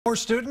More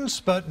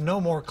students, but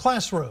no more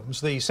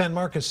classrooms. The San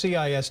Marcos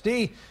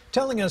CISD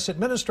telling us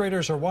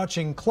administrators are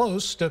watching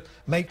close to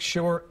make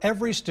sure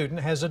every student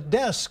has a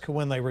desk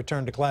when they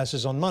return to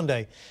classes on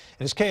Monday.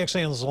 And as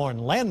KXAN's Lauren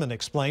Landman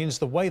explains,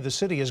 the way the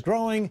city is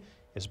growing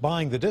is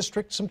buying the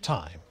district some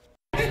time.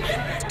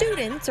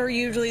 Students are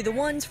usually the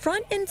ones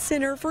front and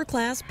center for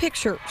class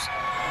pictures.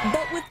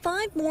 But with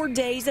 5 more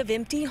days of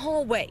empty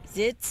hallways,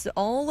 it's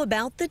all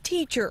about the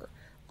teacher,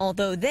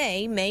 although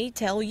they may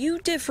tell you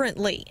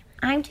differently.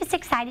 I'm just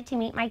excited to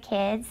meet my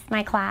kids,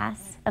 my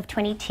class of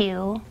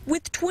 22.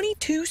 With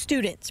 22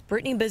 students,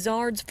 Brittany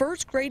Bizard's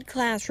first grade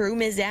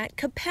classroom is at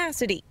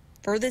capacity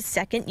for the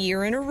 2nd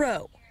year in a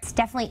row. It's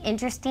definitely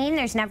interesting.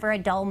 There's never a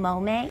dull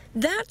moment.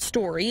 That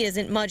story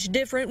isn't much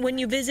different when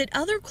you visit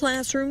other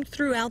classrooms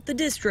throughout the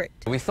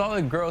district. We saw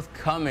the growth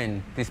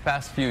coming these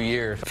past few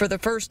years. For the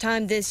first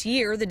time this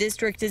year, the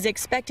district is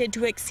expected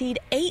to exceed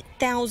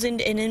 8,000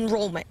 in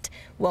enrollment,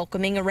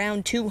 welcoming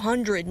around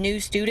 200 new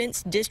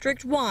students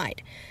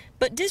district-wide.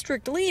 But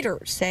district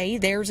leaders say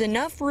there's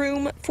enough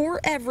room for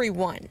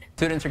everyone.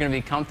 Students are going to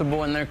be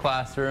comfortable in their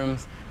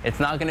classrooms. It's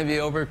not going to be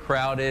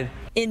overcrowded.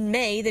 In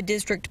May, the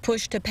district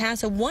pushed to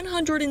pass a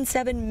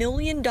 $107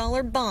 million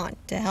bond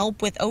to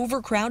help with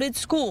overcrowded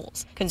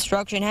schools.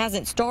 Construction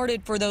hasn't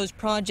started for those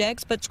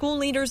projects, but school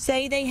leaders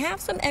say they have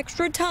some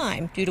extra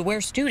time due to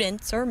where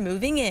students are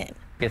moving in.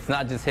 It's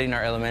not just hitting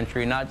our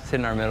elementary, not just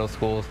hitting our middle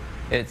schools.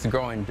 It's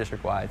growing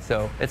district-wide,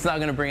 so it's not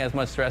going to bring as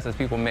much stress as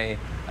people may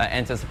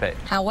anticipate.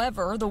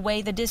 However, the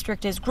way the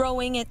district is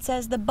growing, it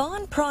says the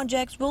bond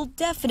projects will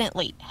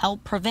definitely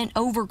help prevent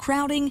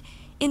overcrowding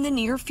in the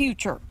near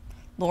future.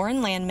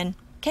 Lauren Landman,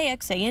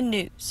 KXAN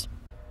News.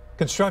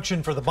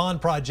 Construction for the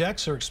bond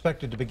projects are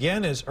expected to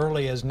begin as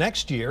early as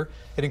next year.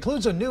 It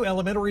includes a new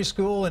elementary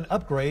school and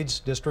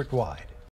upgrades district-wide.